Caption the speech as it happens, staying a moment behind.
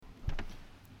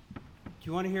Do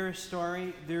you want to hear a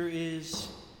story? There is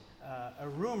a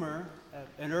rumor,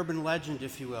 an urban legend,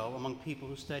 if you will, among people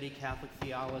who study Catholic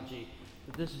theology,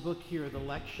 that this book here, the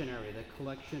lectionary, the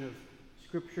collection of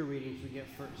scripture readings we get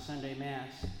for Sunday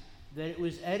Mass, that it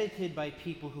was edited by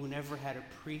people who never had to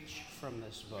preach from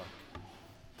this book.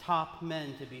 Top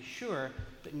men, to be sure,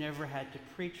 but never had to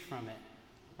preach from it.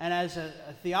 And as a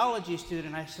theology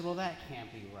student, I said, well, that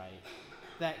can't be right.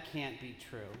 That can't be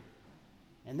true.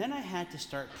 And then I had to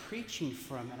start preaching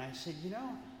from it. And I said,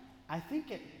 I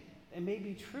think it may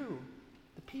be true.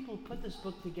 The people who put this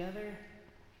book together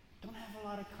don't have a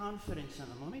lot of confidence in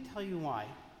them. Let me tell you why.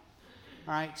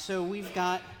 All right, so we've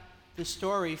got the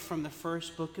story from the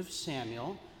first book of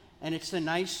Samuel. And it's a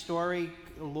nice story.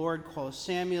 The Lord calls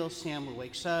Samuel. Samuel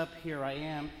wakes up. Here I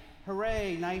am.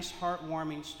 Hooray, nice,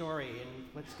 heartwarming story. And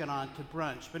let's get on to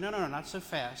brunch. But no, not so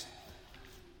fast.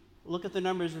 Look at the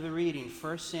numbers of the reading.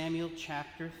 1 Samuel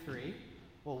chapter 3.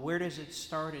 Well, where does it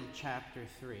start in chapter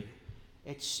 3?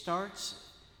 It starts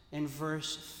in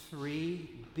verse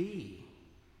 3b.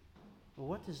 Well,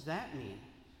 what does that mean?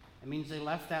 It means they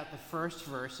left out the first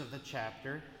verse of the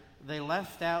chapter. They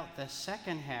left out the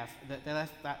second half, they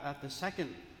left out the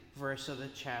second verse of the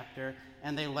chapter,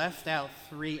 and they left out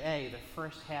 3a, the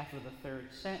first half of the third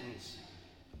sentence.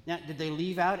 Now, did they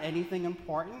leave out anything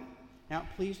important? Now,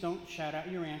 please don't shout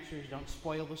out your answers. Don't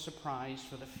spoil the surprise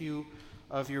for the few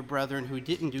of your brethren who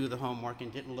didn't do the homework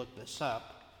and didn't look this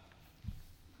up.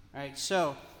 All right,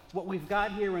 so what we've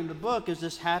got here in the book is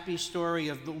this happy story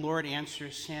of the Lord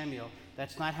answers Samuel.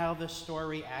 That's not how the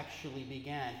story actually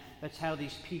began. That's how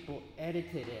these people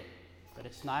edited it, but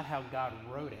it's not how God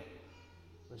wrote it.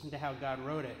 Listen to how God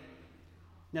wrote it.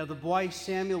 Now, the boy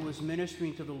Samuel was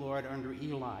ministering to the Lord under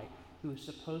Eli, who was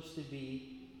supposed to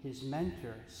be his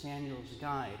mentor, Samuel's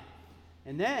guide.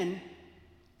 And then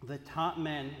the top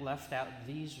men left out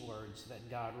these words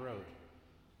that God wrote.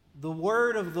 The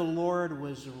word of the Lord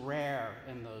was rare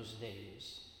in those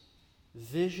days.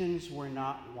 Visions were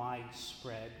not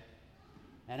widespread.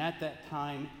 And at that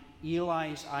time,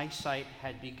 Eli's eyesight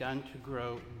had begun to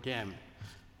grow dim.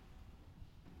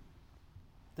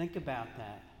 Think about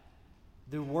that.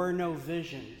 There were no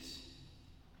visions.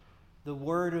 The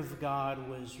word of God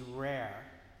was rare.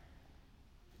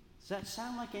 Does that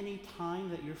sound like any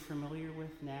time that you're familiar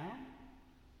with now?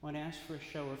 I want to ask for a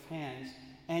show of hands.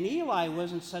 And Eli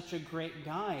wasn't such a great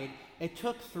guide. It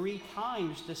took 3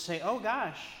 times to say, oh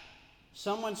gosh,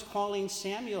 someone's calling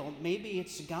Samuel. Maybe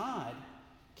it's God.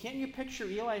 Can't you picture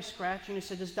Eli scratching and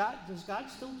say, does God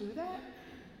still do that?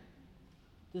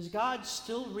 Does God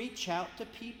still reach out to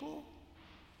people?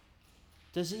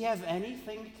 Does he have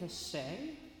anything to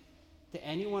say to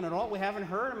anyone at all? We haven't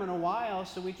heard him in a while,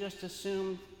 so we just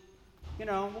assumed,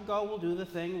 we'll do the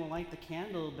thing, we'll light the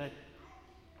candle, but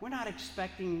we're not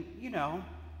expecting,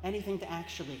 anything to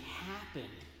actually happen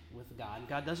with God.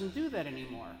 God doesn't do that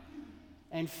anymore.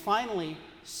 And finally,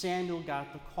 Samuel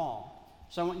got the call.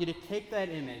 So I want you to take that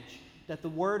image, that the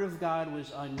word of God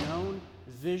was unknown,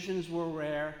 visions were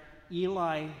rare,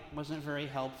 Eli wasn't very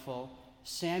helpful,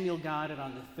 Samuel got it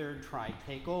on the 3rd try.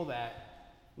 Take all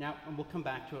that. Now, and we'll come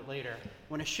back to it later. I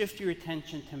want to shift your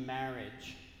attention to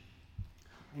marriage.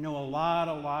 I know a lot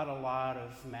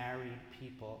of married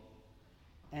people.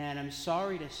 And I'm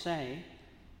sorry to say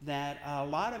that a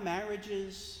lot of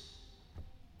marriages,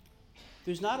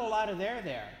 there's not a lot of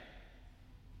there.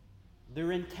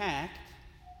 They're intact.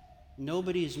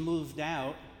 Nobody's moved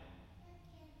out.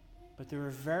 But there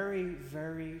are very,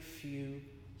 very few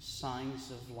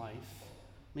signs of life.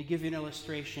 Let me give you an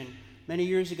illustration. Many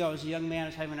years ago, as a young man, I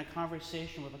was having a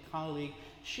conversation with a colleague.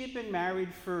 She had been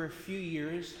married for a few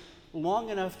years, long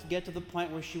enough to get to the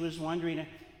point where she was wondering,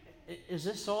 is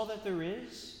this all that there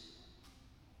is?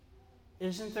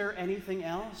 Isn't there anything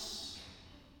else?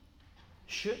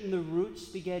 Shouldn't the roots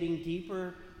be getting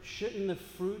deeper? Shouldn't the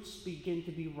fruits begin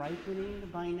to be ripening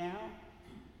by now?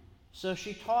 So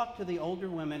she talked to the older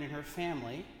women in her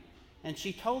family, and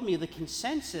she told me the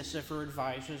consensus of her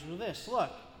advisors was this.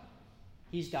 Look,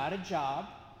 he's got a job.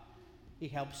 He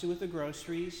helps you with the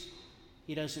groceries.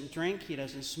 He doesn't drink. He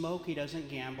doesn't smoke. He doesn't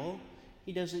gamble.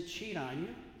 He doesn't cheat on you.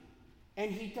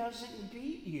 And he doesn't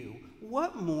beat you.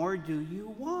 What more do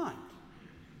you want?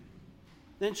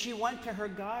 Then she went to her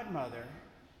godmother.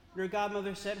 And her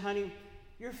godmother said, honey,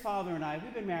 your father and I,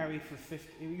 we've been married for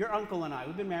your uncle and I,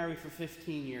 we've been married for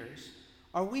 15 years.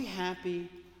 Are we happy?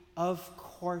 Of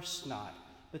course not.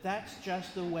 But that's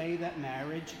just the way that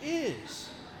marriage is.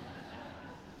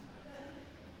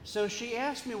 So she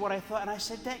asked me what I thought, and I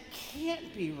said, that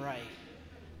can't be right.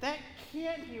 That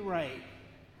can't be right.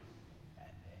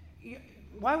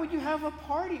 Why would you have a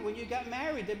party when you got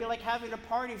married? They'd be like having a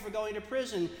party for going to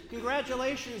prison.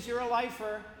 Congratulations, you're a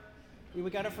lifer. We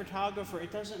got a photographer.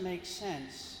 It doesn't make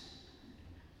sense.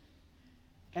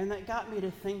 And that got me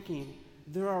to thinking,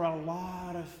 there are a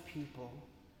lot of people,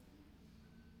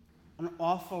 an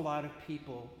awful lot of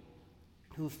people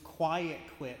who've quiet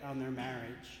quit on their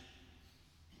marriage.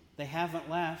 They haven't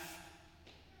left.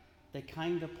 They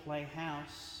kind of play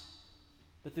house.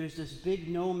 But there's this big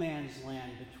no man's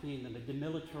land between them, a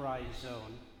demilitarized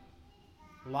zone.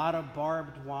 A lot of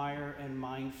barbed wire and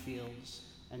minefields,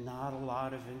 and not a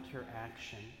lot of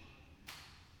interaction.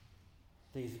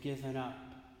 They've given up.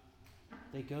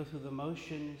 They go through the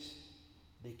motions.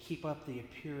 They keep up the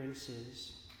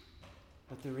appearances.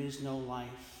 But there is no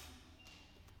life.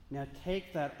 Now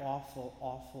take that awful,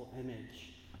 awful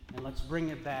image, and let's bring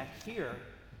it back here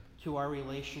to our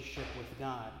relationship with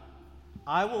God.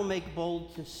 I will make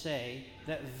bold to say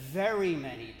that very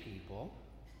many people,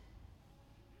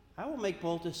 I will make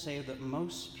bold to say that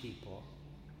most people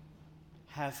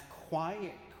have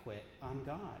quiet quit on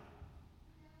God.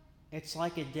 It's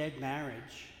like a dead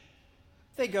marriage.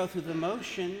 They go through the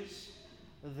motions,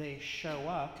 they show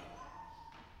up,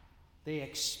 they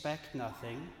expect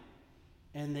nothing,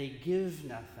 and they give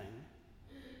nothing,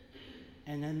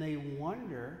 and then they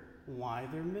wonder why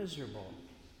they're miserable.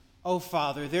 Oh,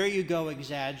 Father, there you go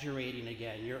exaggerating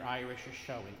again. Your Irish is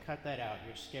showing. Cut that out.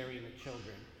 You're scaring the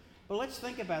children. But let's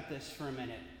think about this for a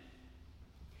minute.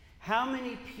 How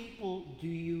many people do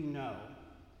you know,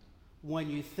 when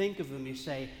you think of them, you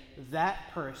say,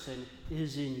 that person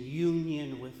is in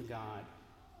union with God?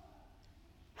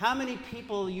 How many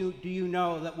people do you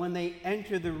know that when they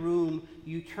enter the room,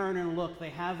 you turn and look,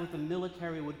 they have what the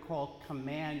military would call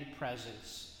command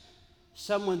presence?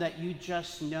 Someone that you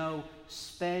just know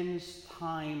spends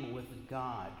time with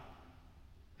God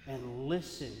and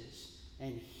listens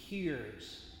and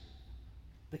hears.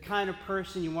 The kind of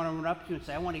person you want to run up to and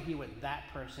say, I want to hear what that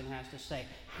person has to say.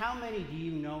 How many do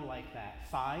you know like that?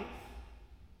 5?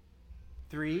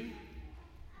 3?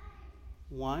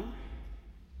 1?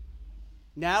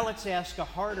 Now let's ask a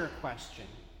harder question.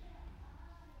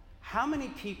 How many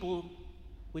people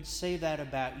would say that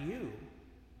about you?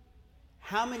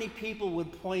 How many people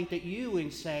would point at you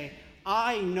and say,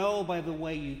 I know by the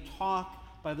way you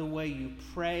talk, by the way you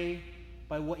pray,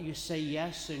 by what you say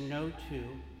yes and no to,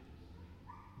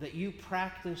 that you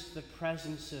practice the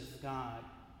presence of God.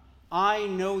 I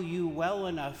know you well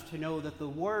enough to know that the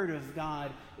Word of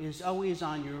God is always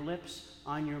on your lips,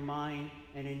 on your mind,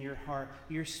 and in your heart.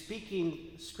 You're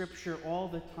speaking Scripture all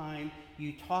the time.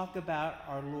 You talk about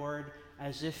our Lord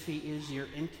as if He is your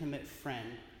intimate friend.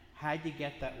 How'd you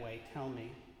get that way? Tell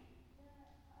me.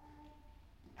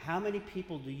 How many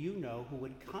people do you know who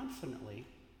would confidently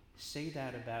say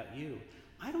that about you?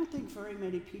 I don't think very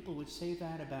many people would say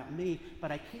that about me,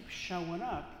 but I keep showing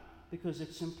up because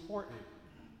it's important.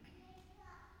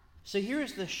 So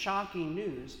here's the shocking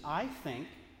news. I think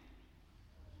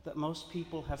that most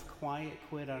people have quiet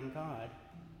quit on God,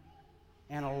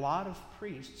 and a lot of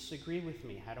priests agree with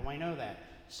me. How do I know that?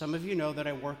 Some of you know that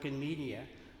I work in media.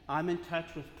 I'm in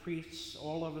touch with priests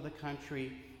all over the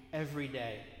country every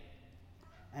day.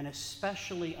 And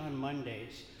especially on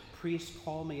Mondays, priests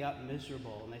call me up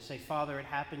miserable, and they say, Father, it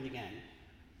happened again.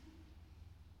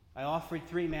 I offered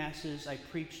 3 masses. I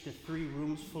preached to 3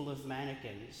 rooms full of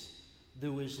mannequins.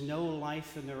 There was no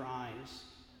life in their eyes.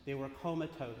 They were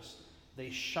comatose. They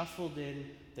shuffled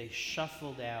in, they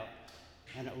shuffled out,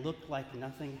 and it looked like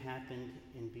nothing happened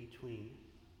in between.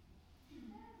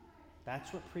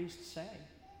 That's what priests say.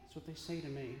 That's what they say to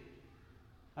me.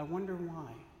 I wonder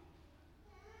why.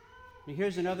 Now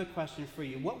here's another question for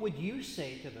you. What would you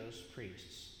say to those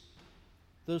priests?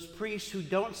 Those priests who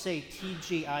don't say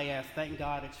TGIF, thank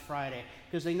God it's Friday,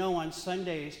 because they know on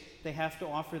Sundays they have to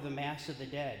offer the Mass of the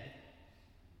Dead.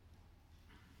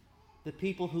 The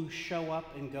people who show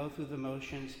up and go through the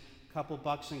motions, couple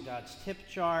bucks in God's tip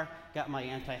jar, got my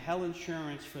anti-hell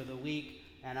insurance for the week,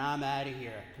 and I'm out of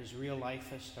here because real life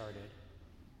has started.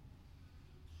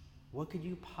 What could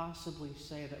you possibly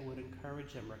say that would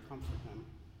encourage them or comfort them?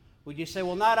 Would you say,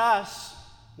 well, not us.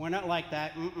 We're not like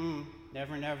that.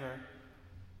 Never, never.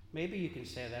 Maybe you can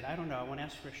say that. I don't know. I want to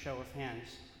ask for a show of hands.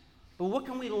 But what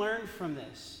can we learn from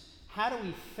this? How do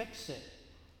we fix it?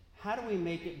 How do we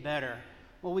make it better?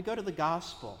 Well, we go to the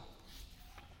gospel.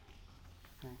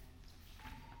 Okay.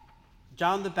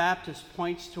 John the Baptist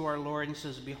points to our Lord and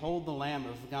says, behold the Lamb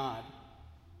of God.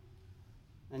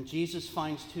 And Jesus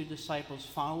finds 2 disciples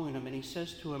following him, and he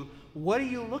says to him, what are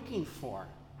you looking for?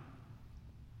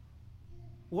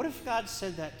 What if God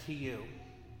said that to you?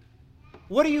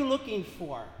 What are you looking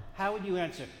for? How would you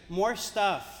answer? More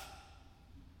stuff.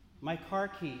 my car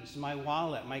keys, my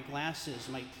wallet, my glasses,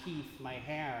 my teeth, my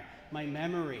hair, my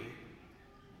memory,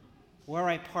 where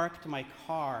I parked my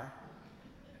car,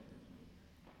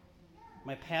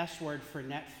 my password for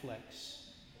Netflix.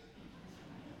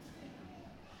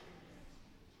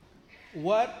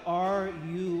 What are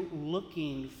you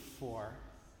looking for?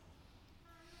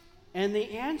 And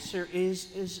the answer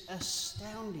is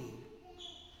astounding.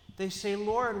 They say,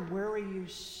 Lord, where are you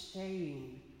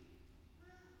staying?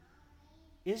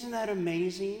 Isn't that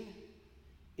amazing?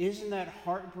 Isn't that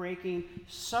heartbreaking?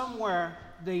 Somewhere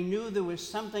they knew there was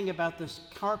something about this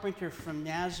carpenter from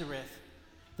Nazareth.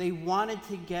 They wanted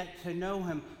to get to know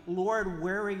him. Lord,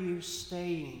 where are you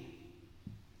staying?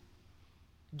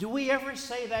 Do we ever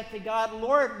say that to God?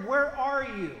 Lord, where are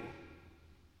you?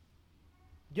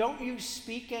 Don't you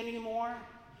speak anymore?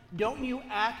 Don't you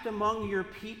act among your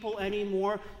people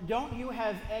anymore? Don't you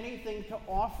have anything to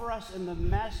offer us in the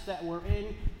mess that we're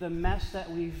in, the mess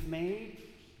that we've made?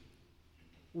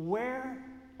 Where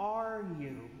are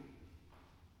you?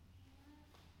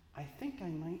 I think I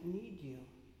might need you.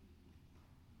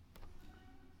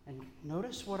 And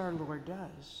notice what our Lord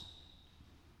does.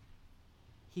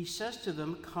 He says to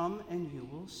them, come and you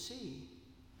will see.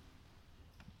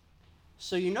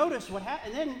 So you notice what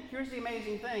happened. And then here's the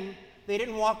amazing thing. They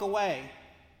didn't walk away.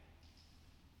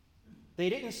 They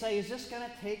didn't say, is this going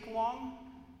to take long?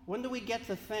 When do we get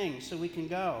the thing so we can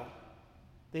go?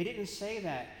 They didn't say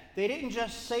that. They didn't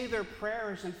just say their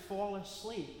prayers and fall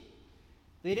asleep.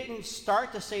 They didn't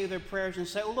start to say their prayers and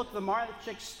say, oh, look, the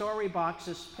Marchik story box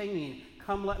is pinging.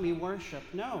 Come, let me worship.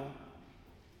 No.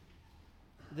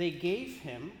 They gave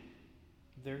him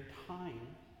their time.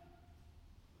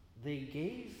 They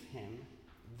gave him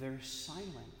their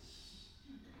silence.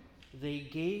 They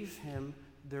gave him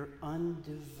their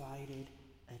undivided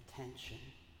attention.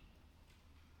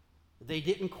 They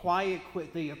didn't quiet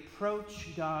quit. They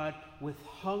approached God with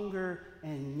hunger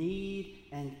and need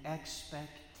and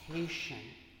expectation.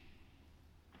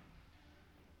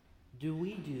 Do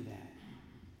we do that?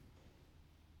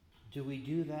 Do we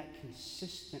do that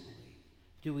consistently?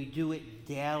 Do we do it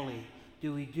daily?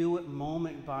 Do we do it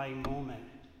moment by moment?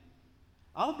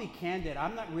 I'll be candid,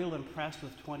 I'm not real impressed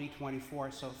with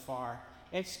 2024 so far.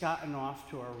 It's gotten off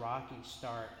to a rocky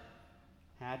start.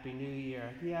 Happy New Year.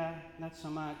 Yeah, not so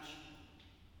much.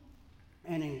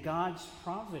 And in God's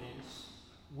providence,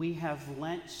 we have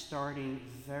Lent starting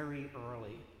very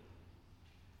early.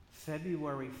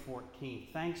 February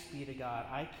 14th. Thanks be to God.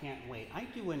 I can't wait. I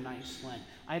do a nice Lent.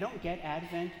 I don't get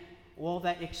Advent, all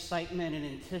that excitement and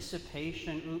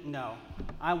anticipation. No.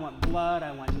 I want blood.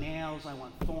 I want nails. I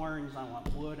want thorns. I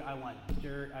want wood. I want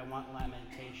dirt. I want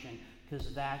lamentation.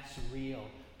 Because that's real.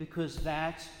 Because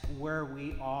that's where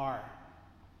we are.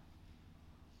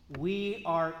 We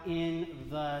are in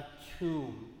the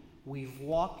tomb. We've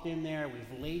walked in there.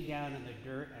 We've laid down in the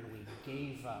dirt and we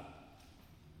gave up.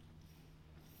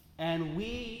 And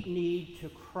we need to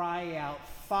cry out,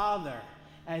 Father,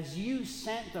 as you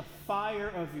sent the fire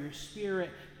of your Spirit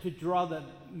to draw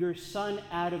your Son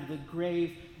out of the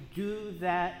grave, do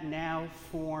that now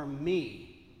for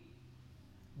me.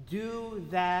 Do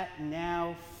that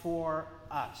now for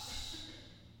us.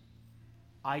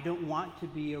 I don't want to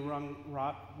be among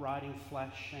rotting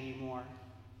flesh anymore.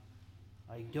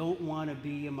 I don't want to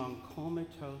be among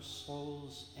comatose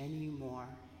souls anymore.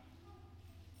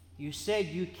 You said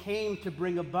you came to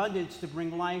bring abundance, to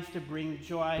bring life, to bring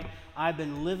joy. I've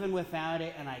been living without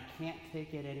it, and I can't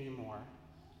take it anymore.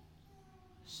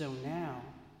 So now,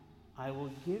 I will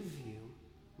give you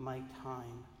my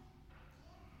time.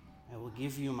 I will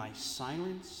give you my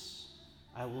silence.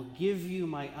 I will give you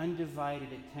my undivided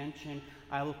attention.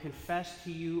 I will confess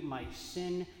to you my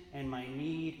sin and my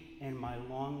need and my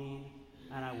longing,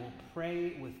 and I will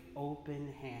pray with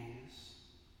open hands.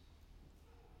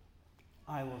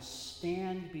 I will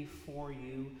stand before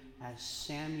you as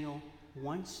Samuel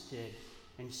once did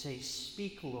and say,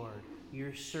 speak, Lord,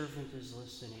 your servant is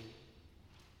listening.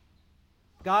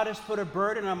 God has put a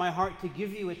burden on my heart to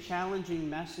give you a challenging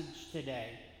message today.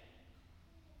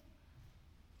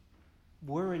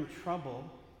 We're in trouble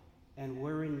and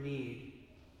we're in need.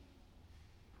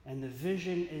 And the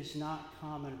vision is not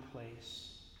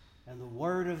commonplace. And the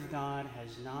word of God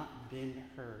has not been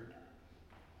heard.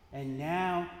 And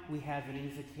now we have an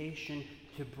invitation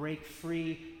to break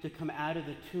free, to come out of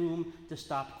the tomb, to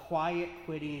stop quiet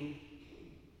quitting,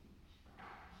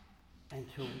 and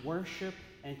to worship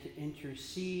and to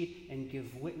intercede and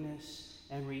give witness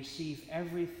and receive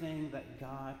everything that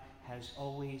God has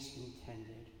always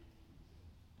intended.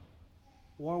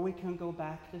 Or we can go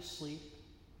back to sleep.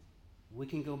 We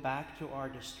can go back to our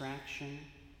distraction.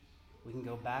 We can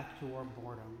go back to our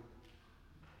boredom.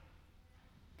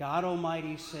 God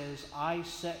Almighty says, I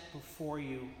set before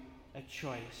you a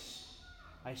choice.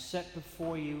 I set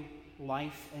before you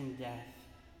life and death,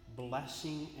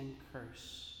 blessing and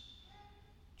curse.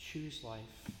 Choose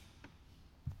life.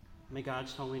 May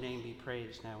God's holy name be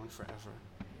praised now and forever.